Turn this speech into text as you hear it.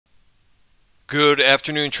Good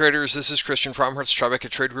afternoon, traders. This is Christian from Hertz Tribeca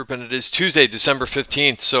Trade Group, and it is Tuesday, December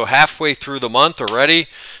 15th. So halfway through the month already,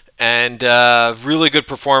 and really good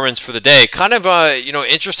performance for the day. Kind of,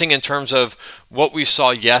 interesting in terms of what we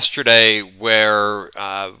saw yesterday, where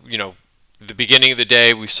the beginning of the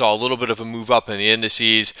day we saw a little bit of a move up in the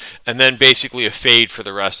indices, and then basically a fade for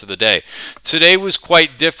the rest of the day. Today was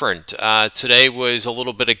quite different. Today was a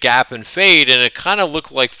little bit of gap and fade, and it kind of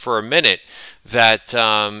looked like for a minute that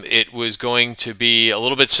it was going to be a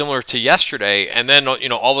little bit similar to yesterday, and then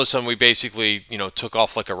all of a sudden we basically took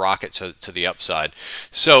off like a rocket to the upside.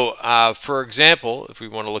 So for example, if we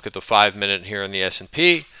want to look at the 5-minute here in the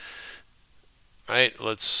S&P, right,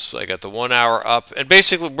 I got the 1 hour up, and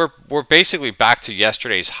basically we're basically back to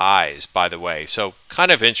yesterday's highs, by the way. So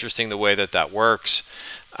kind of interesting the way that works.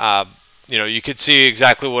 You could see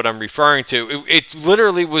exactly what I'm referring to. It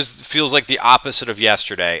literally feels like the opposite of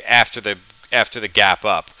yesterday after the gap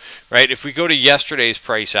up, right? If we go to yesterday's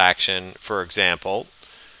price action, for example,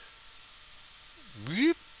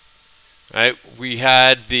 right, we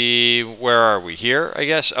had where are we here? I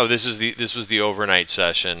guess. Oh, this was the overnight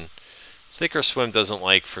session. Thinkorswim doesn't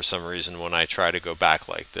like, for some reason, when I try to go back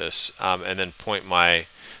like this and then point my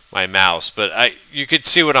mouse, but you could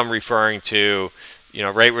see what I'm referring to.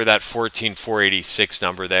 Right where that 14,486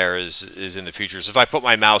 number there is in the futures. If I put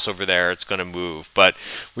my mouse over there, it's going to move. But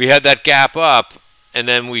we had that gap up, and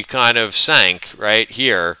then we kind of sank right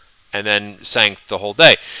here, and then sank the whole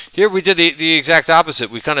day. Here we did the exact opposite.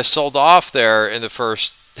 We kind of sold off there in the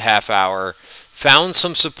first half hour, found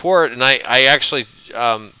some support, and I actually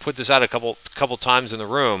put this out a couple times in the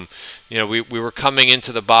room. We were coming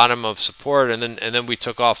into the bottom of support, and then we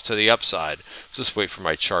took off to the upside. Let's just wait for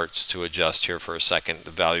my charts to adjust here for a second.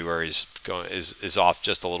 The value area is off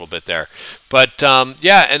just a little bit there, but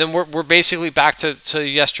yeah, and then we're basically back to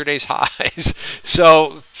yesterday's highs.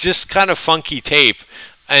 So just kind of funky tape.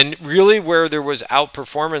 And really where there was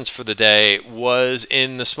outperformance for the day was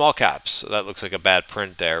in the small caps. So that looks like a bad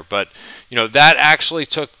print there. But, that actually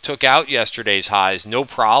took out yesterday's highs, no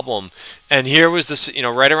problem. And here was this,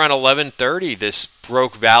 right around 11:30, this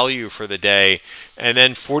broke value for the day. And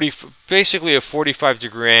then basically a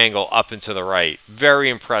 45-degree angle up and to the right. Very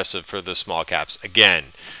impressive for the small caps again.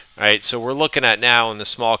 Right? So we're looking at now in the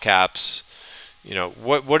small caps,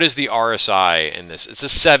 what is the RSI in this? It's a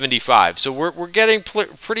 75. So we're getting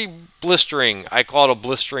pretty blistering. I call it a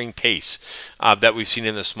blistering pace that we've seen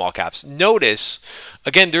in the small caps. Notice,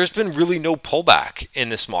 again, there's been really no pullback in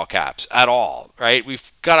the small caps at all, right?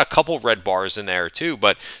 We've got a couple red bars in there too,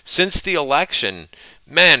 but since the election,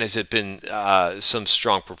 man, has it been some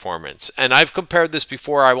strong performance. And I've compared this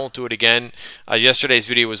before. I won't do it again. Yesterday's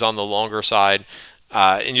video was on the longer side.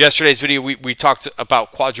 In yesterday's video, we talked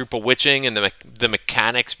about quadruple witching and the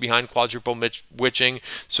mechanics behind quadruple witching.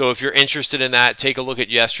 So if you're interested in that, take a look at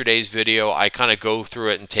yesterday's video. I kind of go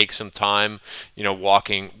through it and take some time,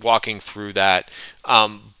 walking through that.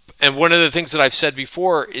 And one of the things that I've said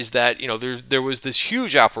before is that there was this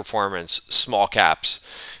huge outperformance, small caps,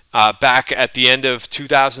 back at the end of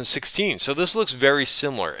 2016. So this looks very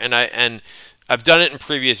similar, and I've done it in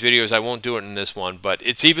previous videos. I won't do it in this one, but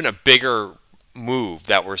it's even a bigger move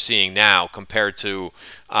that we're seeing now compared to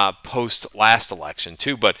post last election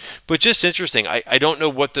too, but just interesting. I don't know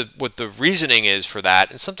what the reasoning is for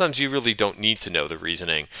that, and sometimes you really don't need to know the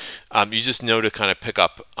reasoning. You just know to kind of pick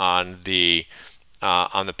up on the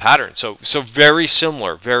pattern. So very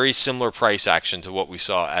similar price action to what we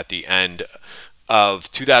saw at the end of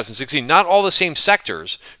 2016. Not all the same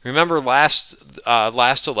sectors. Remember last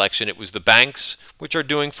election, it was the banks, which are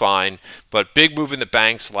doing fine, but big move in the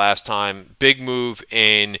banks last time, big move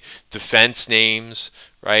in defense names,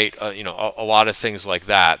 right? A lot of things like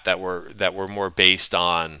that were more based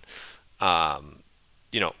on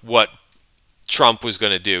what Trump was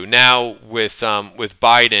going to do. Now with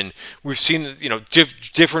Biden, we've seen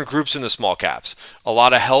different groups in the small caps. A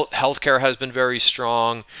lot of healthcare has been very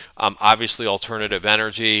strong. Obviously, alternative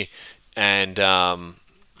energy, and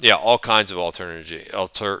yeah, all kinds of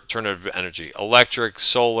alternative energy, electric,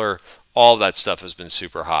 solar, all that stuff has been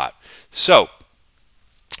super hot. So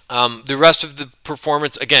the rest of the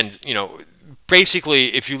performance, again,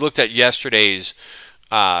 basically, if you looked at yesterday's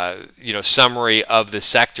summary of the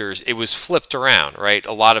sectors, it was flipped around, right?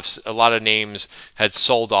 A lot of names had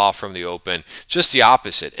sold off from the open, just the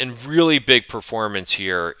opposite, and really big performance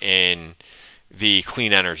here in the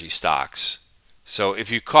clean energy stocks. So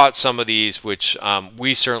if you caught some of these, which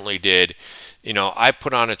we certainly did, I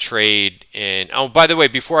put on a trade in. Oh, by the way,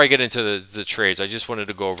 before I get into the trades, I just wanted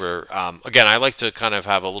to go over, again, I like to kind of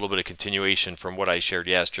have a little bit of continuation from what I shared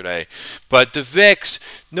yesterday. But the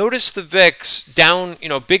VIX, notice the VIX down,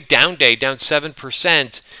 big down day, down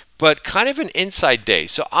 7%. But kind of an inside day.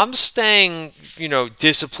 So I'm staying,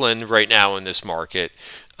 disciplined right now in this market.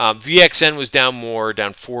 VXN was down more,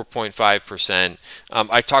 down 4.5%.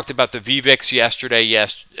 I talked about the VVIX yesterday,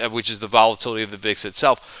 which is the volatility of the VIX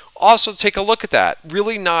itself. Also, take a look at that.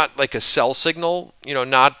 Really not like a sell signal.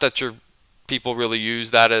 Not that your people really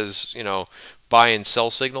use that as, buy and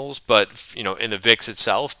sell signals, but in the VIX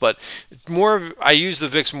itself. But I use the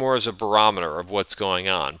VIX more as a barometer of what's going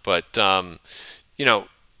on. But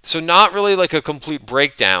so not really like a complete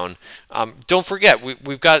breakdown. Don't forget,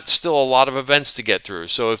 we've got still a lot of events to get through.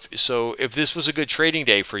 So if this was a good trading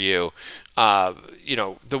day for you,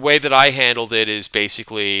 the way that I handled it is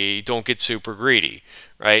basically don't get super greedy,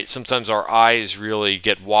 right? Sometimes our eyes really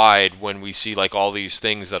get wide when we see like all these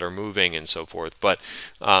things that are moving and so forth. But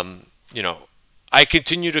I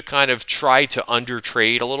continue to kind of try to under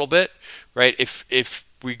trade a little bit, right? If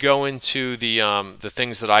we go into the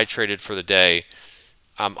things that I traded for the day.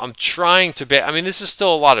 I'm trying to bet. I mean, this is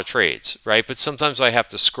still a lot of trades, right? But sometimes I have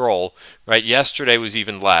to scroll, right? Yesterday was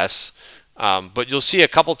even less. But you'll see a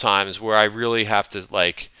couple times where I really have to,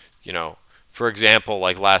 like, for example,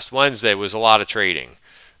 like last Wednesday was a lot of trading,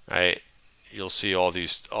 right? You'll see all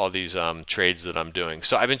these trades that I'm doing.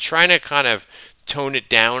 So I've been trying to kind of tone it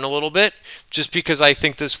down a little bit just because I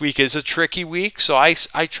think this week is a tricky week. So I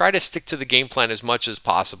try to stick to the game plan as much as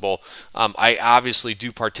possible. I obviously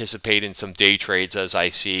do participate in some day trades as I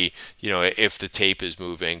see, if the tape is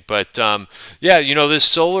moving. But yeah, this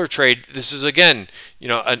solar trade, this is again,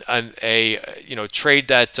 a trade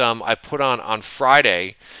that I put on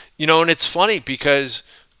Friday, and it's funny because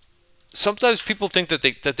sometimes people think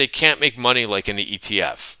that they can't make money like in the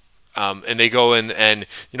ETF. And they go in and,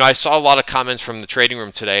 I saw a lot of comments from the trading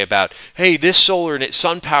room today about, hey, this solar and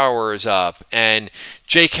SunPower is up and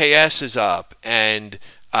JKS is up and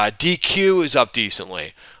DQ is up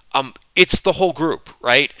decently. It's the whole group,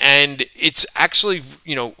 right? And it's actually,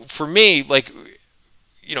 for me, like,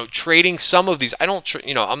 trading some of these,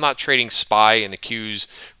 I'm not trading SPY and the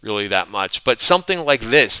Qs really that much, but something like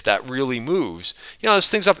this that really moves, this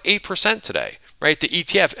thing's up 8% today. Right, the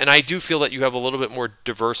ETF, and I do feel that you have a little bit more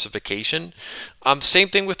diversification. Same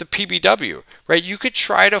thing with the PBW, right? You could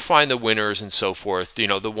try to find the winners and so forth,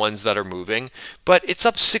 the ones that are moving, but it's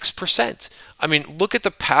up 6%. I mean, look at the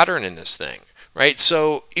pattern in this thing, right?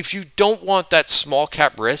 So if you don't want that small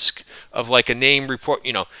cap risk of like a name report,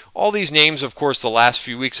 all these names, of course, the last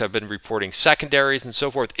few weeks have been reporting secondaries and so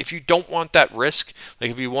forth. If you don't want that risk, like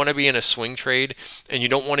if you want to be in a swing trade and you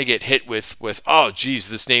don't want to get hit with oh, geez,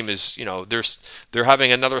 this name is, they're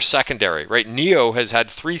having another secondary, right? NEO has had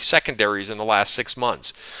 3 secondaries in the last 6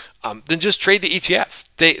 months. Then just trade the ETF.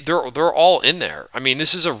 They're all in there. I mean,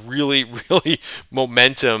 this is a really, really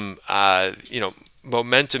momentum,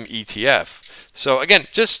 momentum ETF. So again,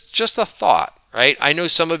 just a thought, right? I know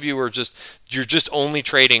some of you you're just only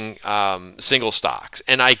trading single stocks,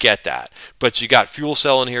 and I get that. But you got fuel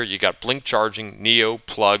cell in here, you got Blink Charging, NEO,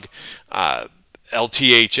 Plug,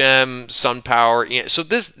 LTHM, SunPower. So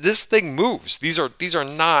this thing moves. These are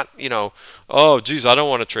not, oh geez, I don't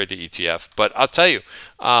want to trade the ETF. But I'll tell you,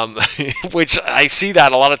 which I see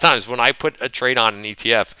that a lot of times when I put a trade on an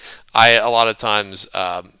ETF. A lot of times,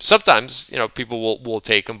 sometimes people will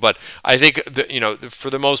take them, but I think for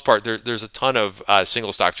the most part there's a ton of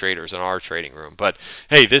single stock traders in our trading room. But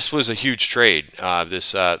hey, this was a huge trade, this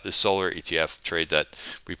solar ETF trade that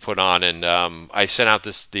we put on, and I sent out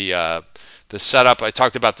the setup. I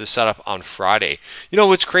talked about this setup on Friday.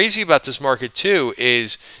 What's crazy about this market too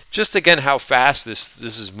is just again how fast this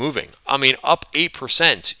is moving. I mean, up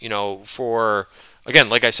 8%. For again,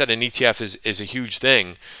 like I said, an ETF is a huge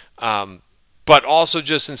thing. But also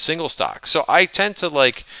just in single stock. So I tend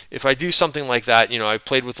to if I do something like that, I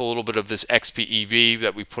played with a little bit of this XPEV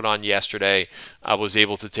that we put on yesterday. I was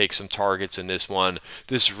able to take some targets in this one.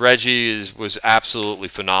 This Reggie was absolutely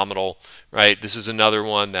phenomenal, right? This is another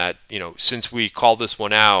one that, since we called this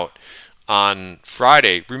one out on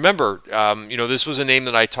Friday, remember, this was a name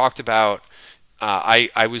that I talked about.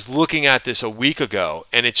 I was looking at this a week ago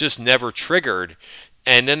and it just never triggered.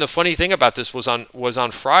 And then the funny thing about this was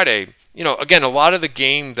on Friday, again, a lot of the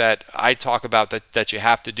game that I talk about that you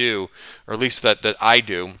have to do, or at least that I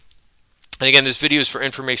do. And again, this video is for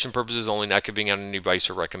information purposes only, not giving out any advice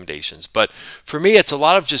or recommendations. But for me, it's a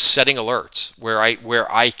lot of just setting alerts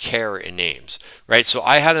where I care in names, right? So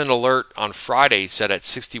I had an alert on Friday set at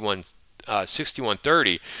 61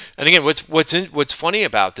 61.30. And again, what's funny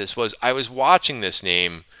about this was I was watching this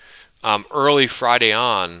name early Friday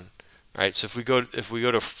on, right? So if we go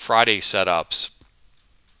to Friday setups,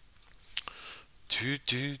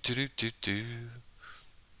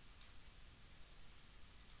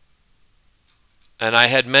 and I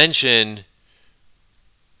had mentioned,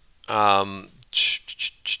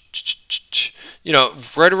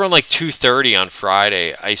 right around like 2:30 on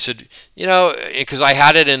Friday, I said, because I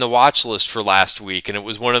had it in the watch list for last week, and it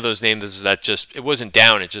was one of those names that just, it wasn't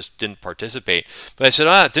down, it just didn't participate. But I said,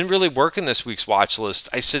 it didn't really work in this week's watch list.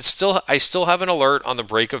 I said, I still have an alert on the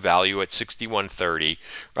break of value at 61.30,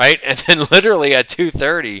 right? And then literally at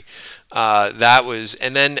 2:30, that was,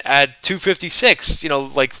 and then at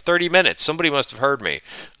 2:56, like 30 minutes, somebody must have heard me,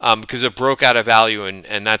 because it broke out of value,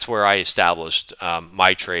 and that's where I established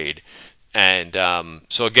my trade. And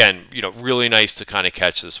so again, really nice to kind of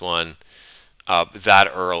catch this one that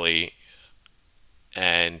early.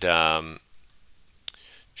 And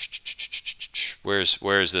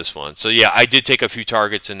where's this one? So yeah, I did take a few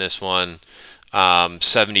targets in this one.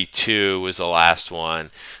 72 was the last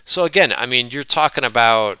one. So again, I mean, you're talking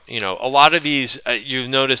about, a lot of these, you've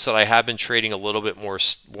noticed that I have been trading a little bit more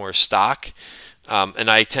stock. And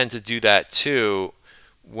I tend to do that too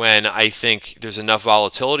when I think there's enough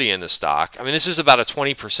volatility in the stock. I mean, this is about a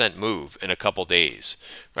 20% move in a couple days,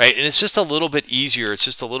 right? And it's just a little bit easier. It's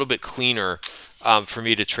just a little bit cleaner for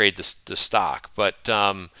me to trade the stock. But,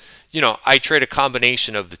 I trade a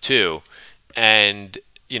combination of the two. And,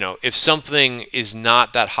 if something is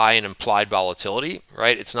not that high in implied volatility,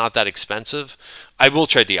 right, it's not that expensive, I will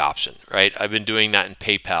trade the option, right? I've been doing that in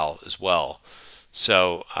PayPal as well.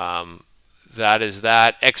 So, that is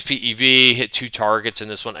that. XPEV hit 2 targets in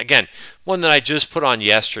this one. Again, one that I just put on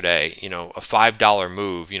yesterday, a $5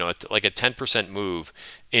 move, like a 10% move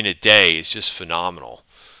in a day is just phenomenal,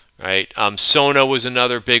 right? Sona was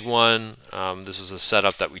another big one. This was a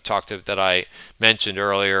setup that we talked about, that I mentioned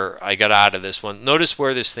earlier. I got out of this one. Notice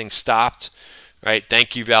where this thing stopped, right?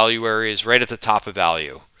 Thank you value areas right at the top of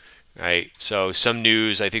value, right? So some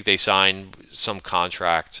news, I think they signed some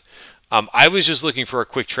contract. I was just looking for a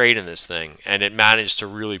quick trade in this thing, and it managed to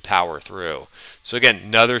really power through. So again,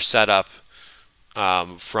 another setup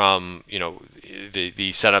from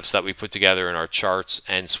the setups that we put together in our charts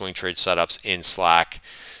and swing trade setups in Slack.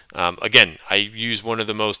 Again, I use one of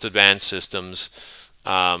the most advanced systems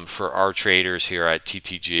for our traders here at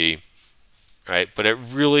TTG. Right, but it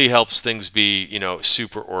really helps things be,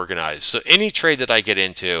 super organized. So any trade that I get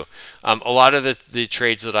into, a lot of the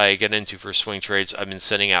trades that I get into for swing trades, I've been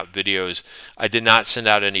sending out videos. I did not send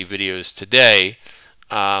out any videos today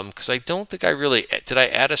because I don't think did I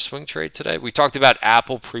add a swing trade today? We talked about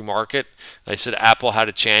Apple pre-market. I said Apple had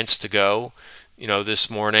a chance to go, this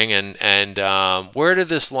morning. And where did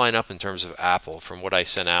this line up in terms of Apple from what I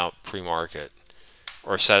sent out pre-market,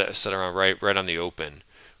 or set around right on the open?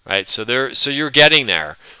 Right, so you're getting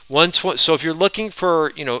there. So if you're looking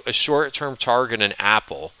for a short-term target in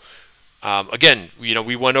Apple, again,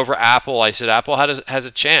 we went over Apple. I said Apple has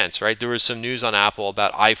a chance, right? There was some news on Apple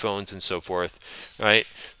about iPhones and so forth, right?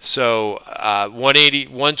 So 180,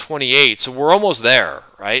 128. So we're almost there,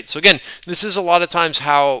 right? So again, this is a lot of times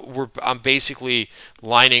how I'm basically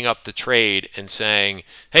lining up the trade and saying,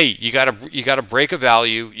 hey, you got to break a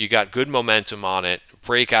value. You got good momentum on it.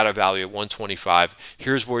 Break out of value at 125.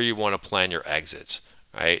 Here's where you want to plan your exits,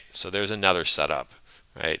 right? So there's another setup,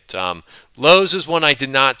 right? Lowe's is one I did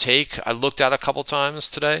not take. I looked at a couple times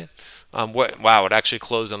today. Wow, it actually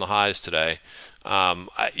closed on the highs today.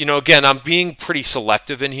 Again, I'm being pretty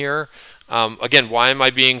selective in here. Again, why am I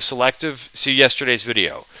being selective? See yesterday's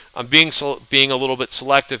video. I'm being a little bit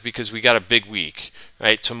selective because we got a big week,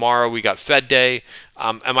 right? Tomorrow we got Fed Day.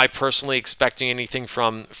 Am I personally expecting anything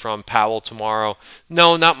from Powell tomorrow?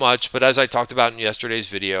 No, not much. But as I talked about in yesterday's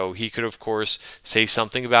video, he could, of course, say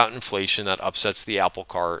something about inflation that upsets the apple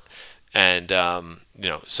cart. And,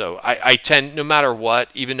 so I tend, no matter what,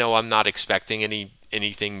 even though I'm not expecting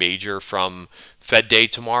anything major from Fed Day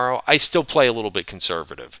tomorrow, I still play a little bit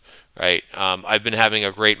conservative, right? I've been having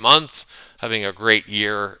a great month, having a great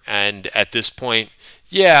year, and at this point,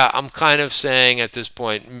 yeah, I'm kind of saying at this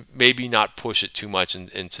point, maybe not push it too much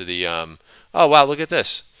into the, oh, wow, look at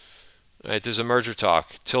this. Right, there's a merger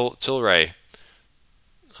talk, Tilray.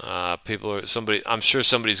 I'm sure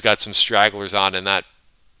somebody's got some stragglers on in that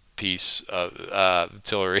piece of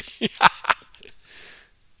Tilray.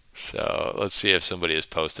 So let's see if somebody has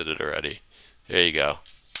posted it already. There you go.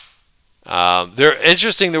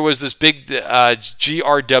 Interesting. There was this big GRWG.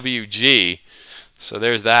 So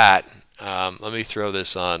there's that. Let me throw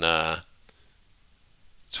this on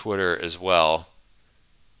Twitter as well.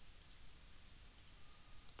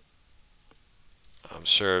 I'm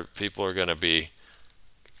sure people are going to be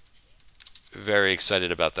very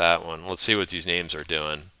excited about that one. Let's see what these names are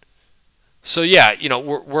doing. So yeah, you know,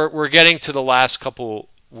 we're getting to the last couple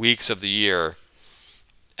weeks of the year,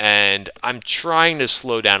 and I'm trying to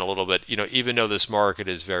slow down a little bit, you know, even though this market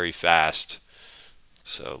is very fast.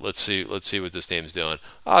 So let's see what this name's doing.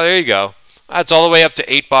 Oh, there you go. That's all the way up to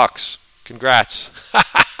 $8. Congrats.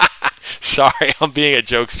 Sorry, I'm being a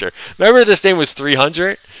jokester. Remember this name was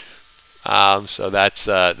 300? So that's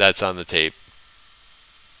on the tape.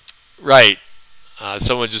 Right.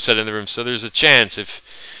 Someone just said in the room. So there's a chance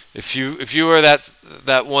if you were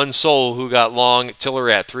that one soul who got long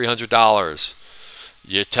Tillery at $300,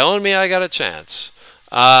 you're telling me I got a chance.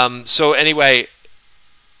 So anyway,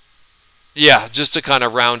 yeah, just to kind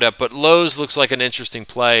of round up. But Lowe's looks like an interesting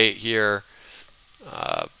play here.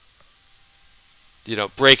 You know,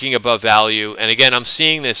 breaking above value. And again, I'm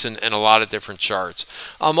seeing this in a lot of different charts.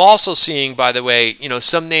 I'm also seeing, by the way, you know,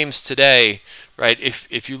 some names today, right?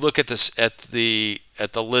 If you look at this at the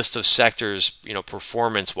list of sectors, you know,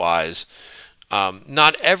 performance wise,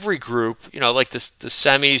 not every group, you know, like the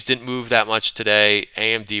semis didn't move that much today.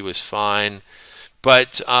 AMD was fine.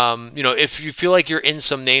 But, you know, if you feel like you're in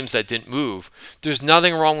some names that didn't move, there's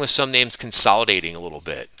nothing wrong with some names consolidating a little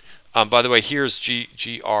bit. By the way, here's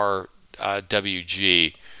GRWG,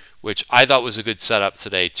 which I thought was a good setup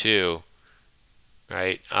today too,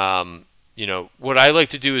 right? You know, what I like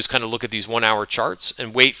to do is kind of look at these 1 hour charts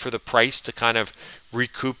and wait for the price to kind of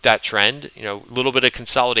recoup that trend. You know, a little bit of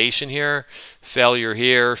consolidation here, failure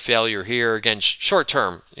here, failure here. Again, short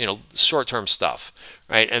term, you know, short term stuff,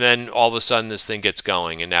 right? And then all of a sudden this thing gets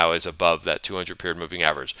going and now is above that 200 period moving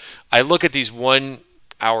average. I look at these 1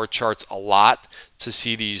 hour charts a lot to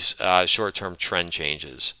see these short term trend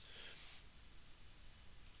changes.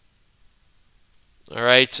 All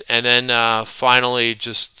right, and then finally,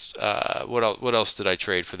 just what else did I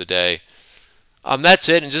trade for the day? That's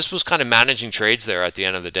it, and just was kind of managing trades there at the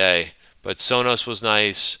end of the day. But Sonos was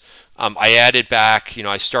nice. I added back. You know,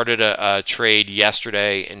 I started a trade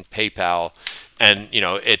yesterday in PayPal, and you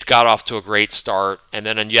know it got off to a great start. And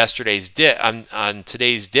then on yesterday's dip, on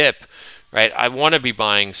today's dip, right? I want to be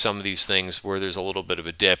buying some of these things where there's a little bit of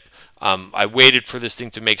a dip. I waited for this thing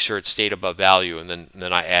to make sure it stayed above value, and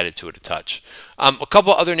then I added to it a touch. A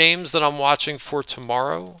couple other names that I'm watching for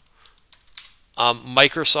tomorrow.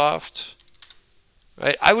 Microsoft.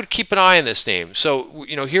 Right? I would keep an eye on this name. So,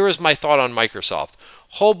 you know, here is my thought on Microsoft.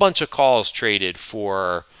 Whole bunch of calls traded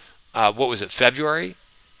for, what was it, February? I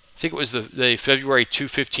think it was the February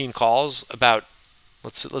 215 calls. About,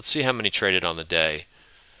 let's see how many traded on the day.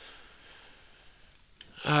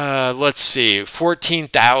 Let's see,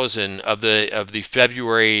 14,000 of the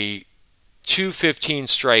February 215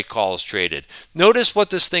 strike calls traded. Notice what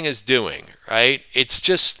this thing is doing, right? It's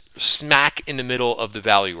just smack in the middle of the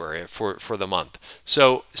value area for the month.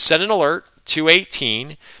 So set an alert,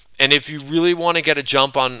 218, and if you really want to get a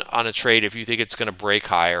jump on a trade, if you think it's going to break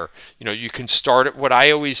higher, you know, you can start at what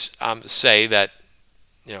I always say that,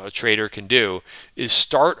 you know, a trader can do is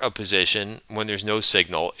start a position when there's no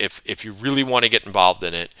signal if you really want to get involved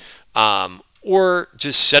in it, or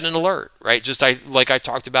just set an alert, right? Just like I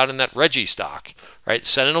talked about in that Reggie stock, right?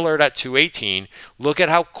 Set an alert at 218. Look at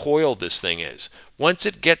how coiled this thing is. Once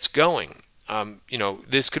it gets going, you know,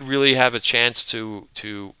 this could really have a chance to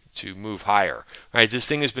move higher, right? This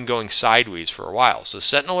thing has been going sideways for a while, so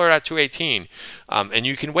set an alert at 218, and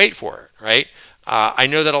you can wait for it, right? I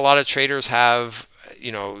know that a lot of traders have,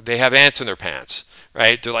 you know, they have ants in their pants,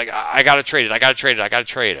 right? They're like, I got to trade it. I got to trade it. I got to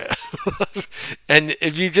trade it. And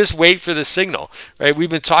if you just wait for the signal, right? We've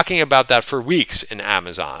been talking about that for weeks in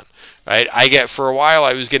Amazon, right? For a while,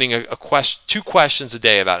 I was getting two questions a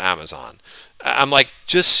day about Amazon. I'm like,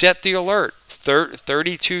 just set the alert,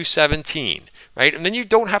 3217, right? And then you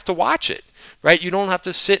don't have to watch it, right? You don't have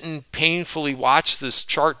to sit and painfully watch this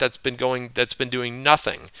chart that's been doing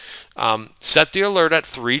nothing. Set the alert at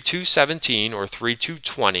 3217 or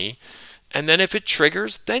 3220, and then if it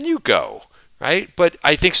triggers, then you go, right? But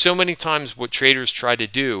I think so many times what traders try to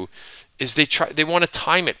do is they want to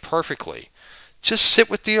time it perfectly. Just sit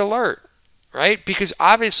with the alert, right? Because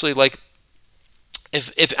obviously, like,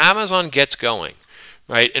 if Amazon gets going,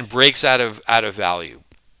 right, and breaks out of value,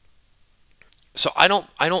 so I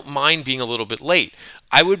don't mind being a little bit late.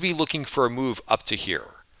 I would be looking for a move up to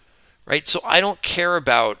here, right? So I don't care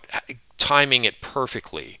about timing it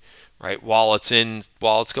perfectly, right, while it's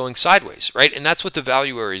going sideways, right? And that's what the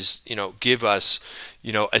value areas, you know, give us,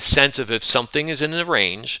 you know, a sense of if something is in a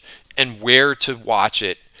range and where to watch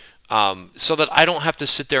it, so that I don't have to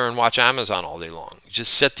sit there and watch Amazon all day long.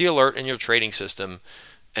 Just set the alert in your trading system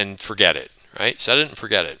and forget it, right? Set it and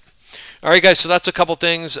forget it. All right, guys. So that's a couple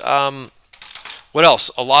things. What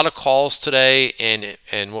else? A lot of calls today,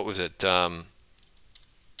 and what was it?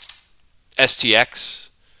 STX.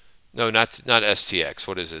 No, not STX.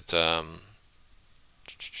 What is it?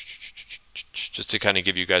 Just to kind of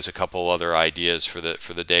give you guys a couple other ideas for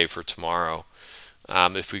the day for tomorrow.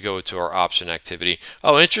 If we go to our option activity,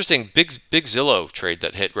 oh, interesting, big Zillow trade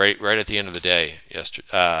that hit right at the end of the day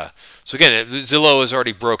yesterday. So again, Zillow is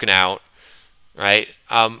already broken out, right?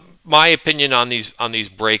 My opinion on these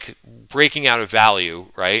breaking out of value,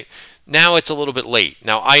 right? Now it's a little bit late.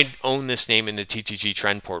 Now I own this name in the TTG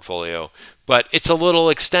trend portfolio, but it's a little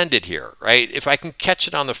extended here, right? If I can catch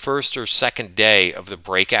it on the first or second day of the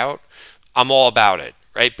breakout, I'm all about it,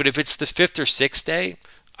 right? But if it's the fifth or sixth day,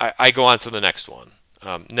 I go on to the next one.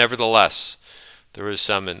 Nevertheless, there is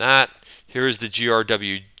some in that. Here is the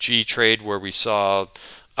GRWG trade where we saw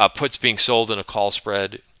puts being sold in a call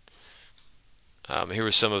spread. Here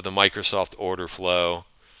was some of the Microsoft order flow.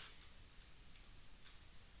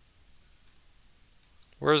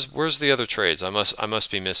 Where's the other trades? I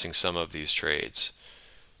must be missing some of these trades.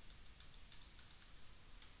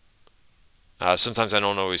 Sometimes I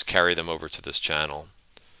don't always carry them over to this channel.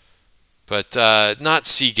 But not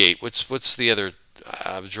Seagate. What's the other?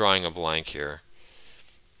 I'm drawing a blank here.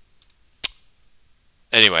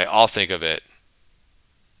 Anyway, I'll think of it.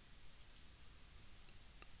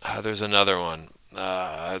 There's another one.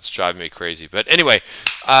 It's driving me crazy. But anyway,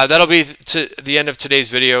 that'll be to the end of today's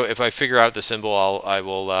video. If I figure out the symbol, I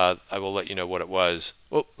will let you know what it was.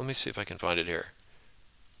 Oh, let me see if I can find it here.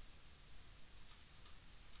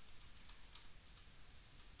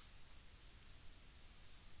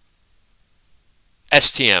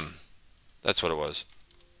 STM. That's what it was.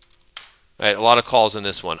 All right, a lot of calls in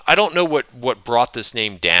this one. I don't know what brought this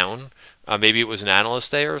name down. Maybe it was an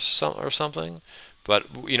analyst day or something.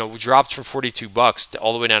 But we dropped from 42 bucks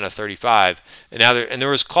all the way down to 35, and now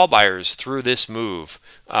there was call buyers through this move,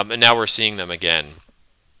 and now we're seeing them again.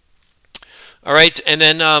 All right, and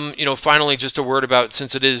then finally, just a word about,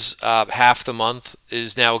 since it is half the month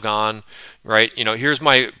is now gone, right? Here's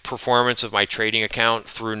my performance of my trading account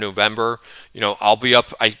through November. I'll be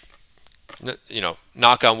up.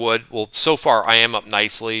 Knock on wood. Well, so far I am up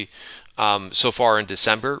nicely. So far in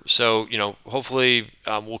December, so hopefully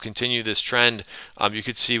we'll continue this trend. You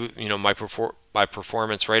could see my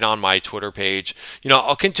performance right on my Twitter page.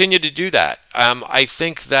 I'll continue to do that. I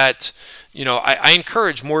think that I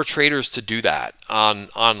encourage more traders to do that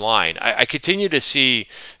online. I continue to see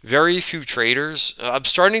very few traders. I'm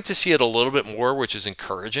starting to see it a little bit more, which is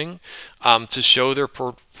encouraging, to show their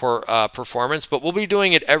performance. But we'll be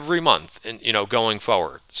doing it every month, and going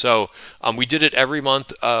forward. So we did it every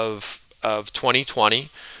month of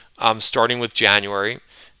 2020, starting with January,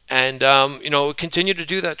 and continue to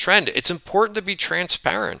do that trend. It's important to be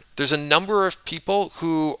transparent. There's a number of people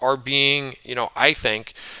who are being, I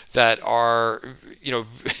think, that are,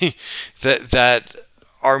 that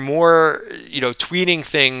are more, tweeting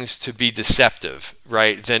things to be deceptive,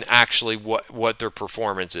 right, than actually what their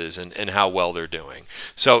performance is and how well they're doing.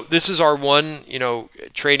 So this is our one,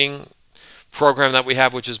 trading program that we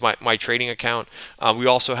have, which is my trading account. We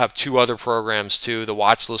also have two other programs too. The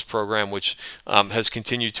watch list program, which has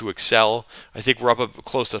continued to excel. I think we're up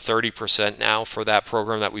close to 30% now for that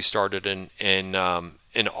program that we started in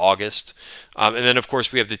August. And then of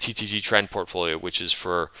course we have the TTG trend portfolio, which is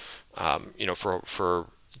for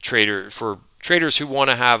traders who want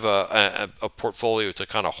to have a portfolio to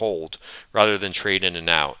kind of hold rather than trade in and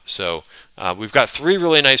out. So we've got three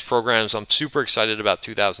really nice programs. I'm super excited about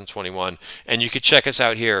 2021, and you could check us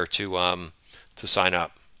out here to sign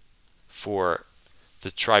up for the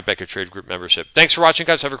Tribeca Trade Group membership. Thanks for watching,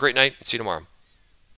 guys. Have a great night. See you tomorrow.